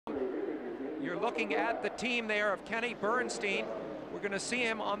You're looking at the team there of Kenny Bernstein. We're going to see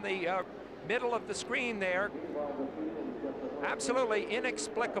him on the middle of the screen there. Absolutely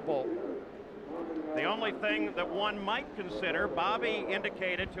inexplicable. The only thing that one might consider, Bobby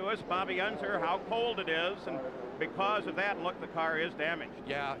indicated to us, Bobby Unser, how cold it is, and because of that, look, the car is damaged.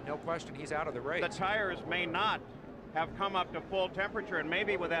 Yeah, no question, he's out of the race. The tires may not have come up to full temperature, and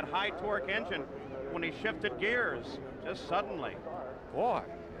maybe with that high torque engine, when he shifted gears, just suddenly. Boy,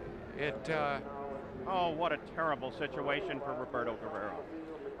 oh, what a terrible situation for Roberto Guerrero.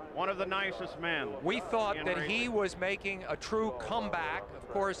 One of the nicest men. We thought that he was making a true comeback. Of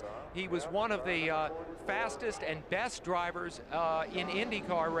course, he was one of the fastest and best drivers in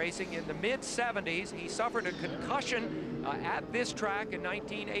IndyCar racing in the mid-70s. He suffered a concussion at this track in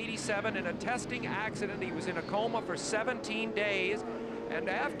 1987 in a testing accident. He was in a coma for 17 days. And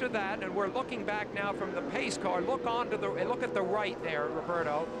after that, and we're looking back now from the pace car, look at the right there,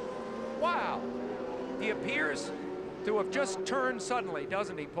 Roberto. Wow, he appears to have just turned suddenly,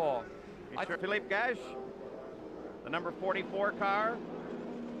 doesn't he, Paul? Philippe Gage, the number 44 car.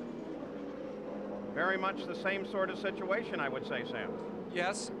 Very much the same sort of situation, I would say, Sam.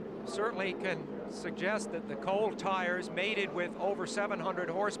 Yes, certainly can suggest that the cold tires mated with over 700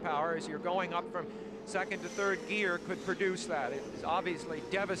 horsepower as you're going up from second to third gear could produce that. It is obviously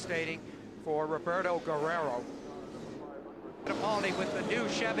devastating for Roberto Guerrero. Capaldi with the new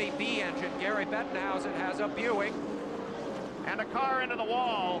Chevy B engine. Gary Bettenhausen has a Buick. And a car into the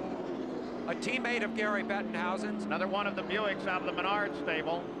wall. A teammate of Gary Bettenhausen's. Another one of the Buicks out of the Menard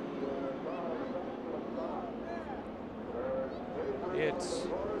stable.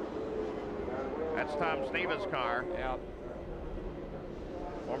 That's Tom Sneva's car. Yeah.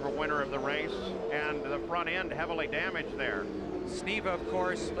 Former winner of the race, and the front end heavily damaged there. Sneva, of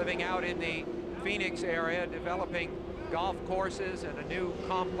course, living out in the Phoenix area, developing golf courses and a new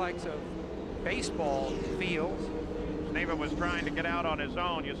complex of baseball fields. Sneva was trying to get out on his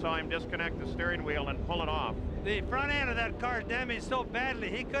own. You saw him disconnect the steering wheel and pull it off. The front end of that car damaged so badly,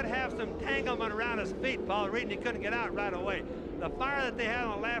 he could have some tanglement around his feet, Paul Reed, and he couldn't get out right away. The fire that they had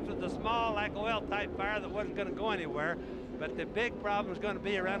on the left was a small, like oil-type fire that wasn't going to go anywhere, but the big problem is going to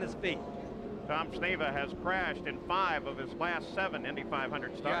be around his feet. Tom Sneva has crashed in 5 of his last 7 Indy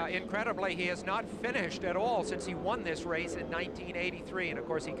 500 starts. Yeah, incredibly, he has not finished at all since he won this race in 1983, and of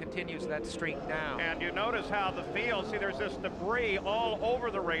course he continues that streak now. And you notice how the field, see there's this debris all over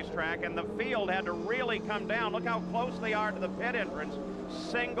the racetrack, and the field had to really come down. Look how close they are to the pit entrance,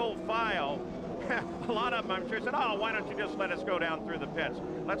 single file. A lot of them, I'm sure, said, oh, why don't you just let us go down through the pits?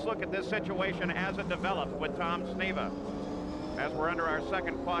 Let's look at this situation as it developed with Tom Sneva, as we're under our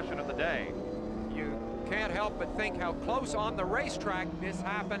second caution of the day. You can't help but think how close on the racetrack this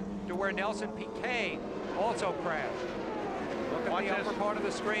happened to where Nelson Piquet also crashed. Look at the upper part of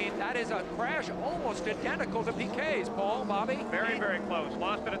the screen. That is a crash almost identical to Piquet's, Paul, Bobby. Very, very close.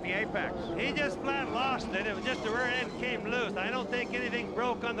 Lost it at the apex. He just flat lost it. It was just the rear end came loose. I don't think anything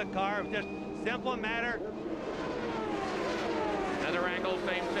broke on the car. It was just simple matter. Another angle,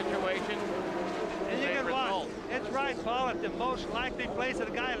 same situation. And you can watch. It's right, Paul, at the most likely place that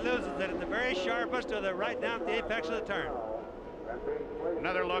the guy loses it, at the very sharpest or the right down at the apex of the turn.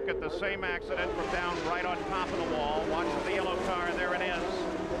 Another look at the same accident from down right on top of the wall. Watch the yellow car, there it is.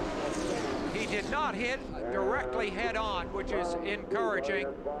 He did not hit directly head on, which is encouraging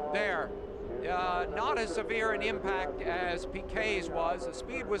there. Not as severe an impact as Piquet's was. The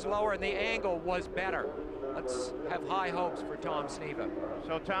speed was lower and the angle was better. Let's have high hopes for Tom Sneva.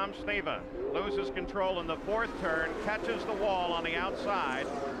 So Tom Sneva loses control in the 4th turn, catches the wall on the outside,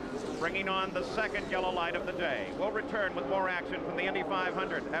 bringing on the second yellow light of the day. We'll return with more action from the Indy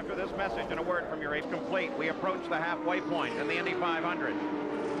 500 after this message and a word from your race complete. We approach the halfway point in the Indy 500.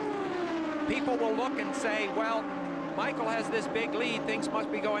 People will look and say, well, Michael has this big lead, things must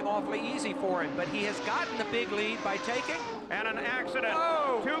be going awfully easy for him, but he has gotten the big lead by taking... And an accident,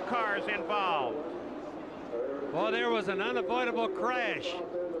 2 cars involved. Well, there was an unavoidable crash.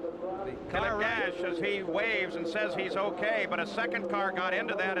 Philip Gage, as he waves and says he's okay, but a second car got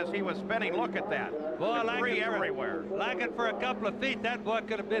into that as he was spinning. Look at that. Boy, debris everywhere. Like it for a couple of feet, that boy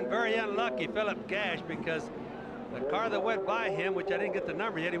could have been very unlucky, Philip Gage, because the car that went by him, which I didn't get the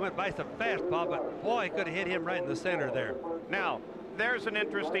number yet, he went by so fast, Paul, but boy, he could have hit him right in the center there. Now, there's an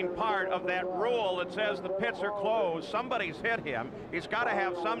interesting part of that rule that says the pits are closed. Somebody's hit him. He's got to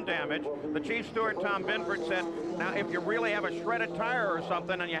have some damage. The chief steward, Tom Binford, said, now, if you really have a shredded tire or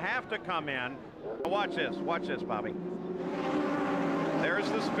something and you have to come in, watch this, Bobby. There's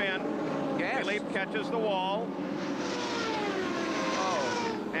the spin. Yes. Philippe catches the wall.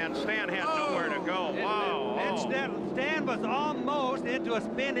 Oh, And Stan had nowhere to go. Wow. And Stan was almost into a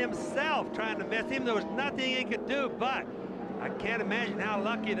spin himself trying to miss him. There was nothing he could do, but I can't imagine how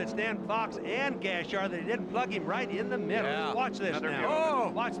lucky that Stan Fox and Gash are that he didn't plug him right in the middle. Yeah. Watch this Another now.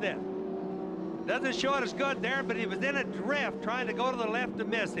 view. Watch this. Doesn't show it as good there, but he was in a drift trying to go to the left to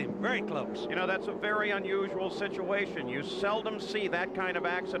miss him. Very close. You know, that's a very unusual situation. You seldom see that kind of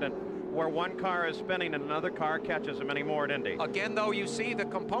accident where one car is spinning and another car catches him anymore at Indy. Again, though, you see the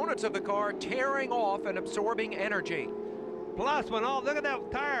components of the car tearing off and absorbing energy. Plus, look at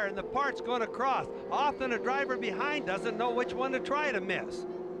that tire and the parts going across. Often a driver behind doesn't know which one to try to miss.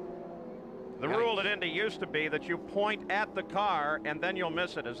 The rule at Indy used to be that you point at the car and then you'll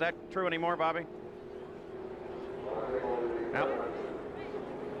miss it. Is that true anymore, Bobby? Yep.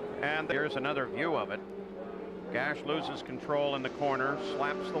 And here's another view of it. Gash loses control in the corner,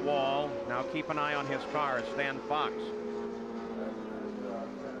 slaps the wall. Now keep an eye on his car, Stan Fox.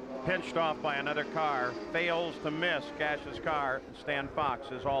 Pinched off by another car, fails to miss Gash's car. Stan Fox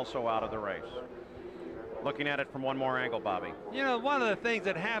is also out of the race. Looking at it from one more angle, Bobby. You know, one of the things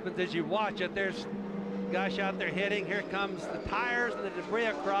that happens as you watch it, there's Gash out there hitting. Here comes the tires and the debris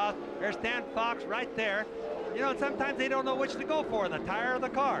across. There's Stan Fox right there. You know, and sometimes they don't know which to go for, the tire or the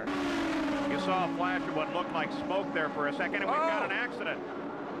car. You saw a flash of what looked like smoke there for a second, and we've got an accident.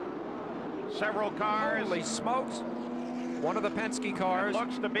 Several cars. Holy smokes. One of the Penske cars. It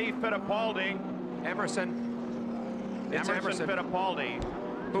looks to be Fittipaldi. Emerson. It's Emerson. Fittipaldi.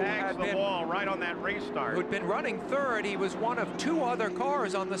 Who Tags had the been- wall right on that restart. Who'd been running third. He was one of two other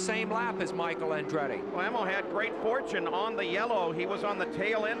cars on the same lap as Michael Andretti. Well, Emmo had great fortune on the yellow. He was on the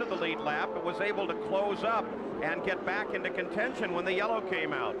tail end of the lead lap, but was able to close up and get back into contention when the yellow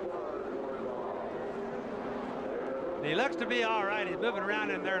came out. He looks to be all right. He's moving around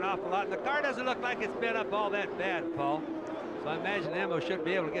in there an awful lot. And the car doesn't look like it's been up all that bad, Paul. So I imagine Emmo should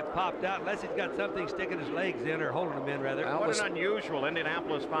be able to get popped out unless he's got something sticking his legs in or holding them in, rather. What an unusual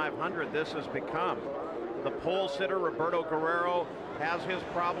Indianapolis 500 this has become. The pole sitter, Roberto Guerrero, has his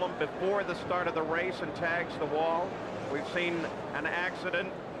problem before the start of the race and tags the wall. We've seen an accident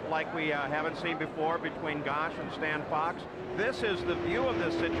like we haven't seen before between Gash and Stan Fox. This is the view of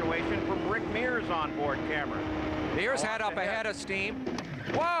this situation from Rick Mears' onboard camera. Mears had up ahead of steam.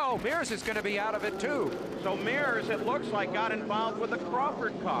 Whoa, Mears is going to be out of it too. So Mears, it looks like, got involved with the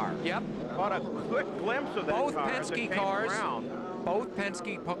Crawford car. Yep. Caught a quick glimpse of that Both car as it Penske came cars. around. Both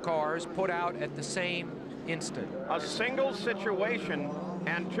Penske cars put out at the same instant. A single situation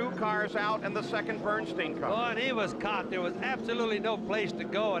and two cars out and the second Bernstein car. Oh, and he was caught. There was absolutely no place to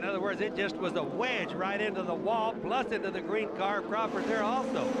go. In other words, it just was a wedge right into the wall, plus into the green car. Crawford there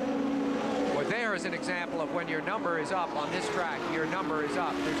also. Well, there is an example of when your number is up on this track, your number is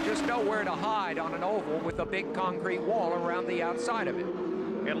up. There's just nowhere to hide on an oval with a big concrete wall around the outside of it.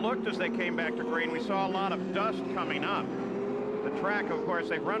 It looked as they came back to green, we saw a lot of dust coming up. The track, of course,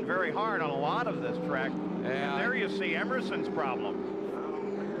 they've run very hard on a lot of this track. Yeah. And there you see Emerson's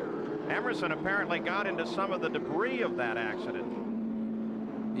problem. Emerson apparently got into some of the debris of that accident.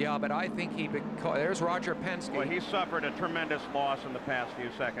 Yeah, but I think there's Roger Penske. Well, he suffered a tremendous loss in the past few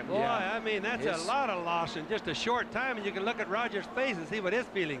seconds. Boy, I mean, that's a lot of loss in just a short time, and you can look at Roger's face and see what his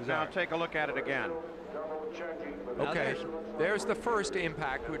feelings Now are. take a look at it again. Okay, there's the first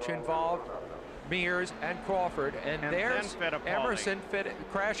impact, which involved Mears and Crawford, and there's Emerson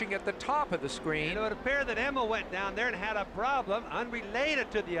crashing at the top of the screen. It would appear that Emma went down there and had a problem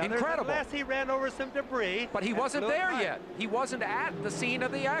unrelated to the others. Incredible. Unless he ran over some debris. But he wasn't there yet. He wasn't at the scene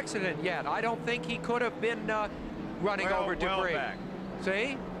of the accident yet. I don't think he could have been running over debris. Back.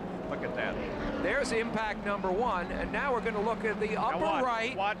 See? Look at that. There's impact number one, and now we're going to look at the upper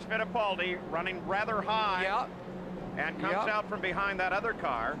right. Watch Fittipaldi running rather high. Yep. And comes out from behind that other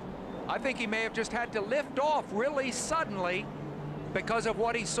car. I think he may have just had to lift off really suddenly because of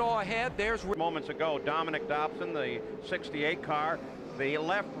what he saw ahead. There's moments ago, Dominic Dobson, the 68 car, the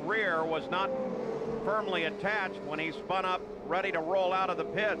left rear was not firmly attached when he spun up ready to roll out of the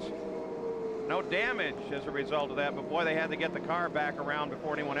pits. No damage as a result of that, but boy, they had to get the car back around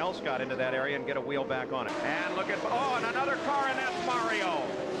before anyone else got into that area and get a wheel back on it. And look at, and another car, and that's Mario.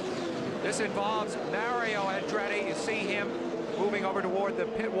 This involves Mario Andretti. You see him moving over toward the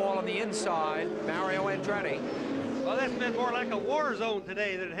pit wall on the inside. Mario Andretti. Well, that's been more like a war zone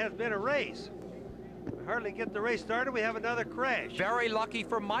today than it has been a race. We hardly get the race started, we have another crash. Very lucky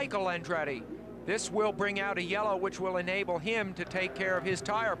for Michael Andretti. This will bring out a yellow, which will enable him to take care of his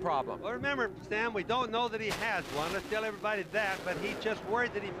tire problem. Well, remember, Sam, we don't know that he has one. Let's tell everybody that, but he's just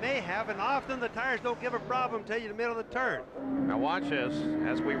worried that he may have, and often the tires don't give a problem until you're in the middle of the turn. Now watch this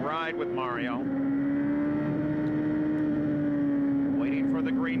as we ride with Mario. Waiting for for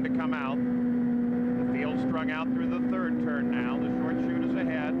the green to come out. The field strung out through the third turn now. The short chute is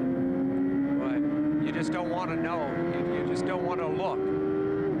ahead. But you just don't want to know. You just don't want to look.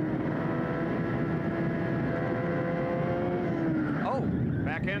 Oh.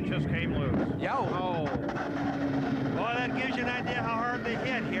 Back end just came loose. Yo. Oh. Well, that gives you an idea how hard they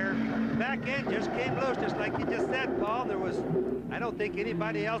hit here. Back end just came loose, just like you just said, Paul. There was, I don't think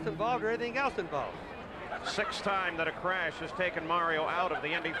anybody else involved or anything else involved. Sixth time that a crash has taken Mario out of the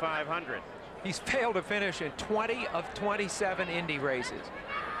Indy 500. He's failed to finish in 20 of 27 Indy races.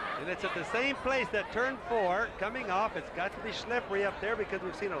 And it's at the same place that turn 4 coming off. It's got to be slippery up there because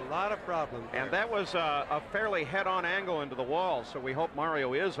we've seen a lot of problems there. And that was a fairly head-on angle into the wall, so we hope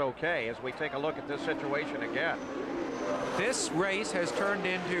Mario is okay as we take a look at this situation again. This race has turned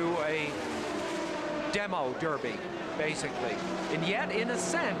into a demo derby, basically. And yet, in a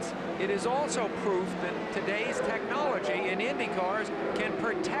sense, it is also proof that today's technology in Indy cars can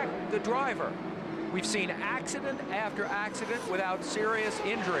protect the driver. We've seen accident after accident without serious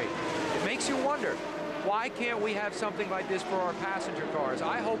injury. It makes you wonder, why can't we have something like this for our passenger cars?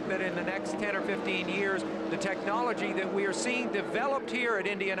 I hope that in the next 10 or 15 years, the technology that we are seeing developed here at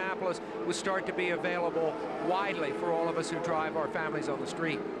Indianapolis will start to be available widely for all of us who drive our families on the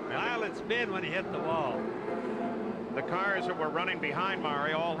street. Violent spin when he hit the wall. The cars that were running behind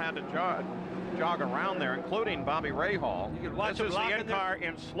Mario all had to jog around there, including Bobby Rahal. You can watch this him is the lock in in there. car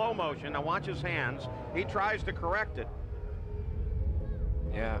in slow motion. Now watch his hands. He tries to correct it.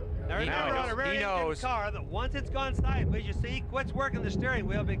 Yeah. Now He remember on a knows. rear He engine knows. car that once it's gone sideways, you see he quits working the steering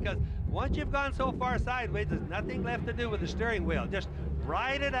wheel, because once you've gone so far sideways, there's nothing left to do with the steering wheel. Just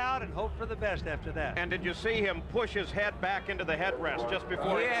ride it out and hope for the best after that. And did you see him push his head back into the headrest just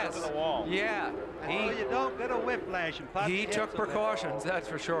before he went Yes. to the wall? Yeah. So you don't get a whiplash and pop He your took hips on that. precautions, that's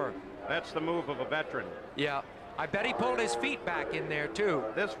for sure. That's the move of a veteran. Yeah. I bet he pulled his feet back in there, too.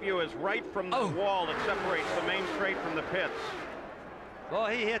 This view is right from the Oh. wall that separates the main straight from the pits. Well,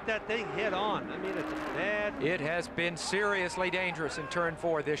 he hit that thing head on. I mean, it's bad. It has been seriously dangerous in turn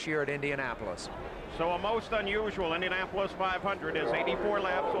 4 this year at Indianapolis. So a most unusual Indianapolis 500 is 84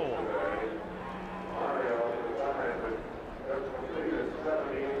 laps old.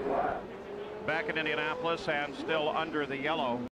 Back in Indianapolis and still under the yellow.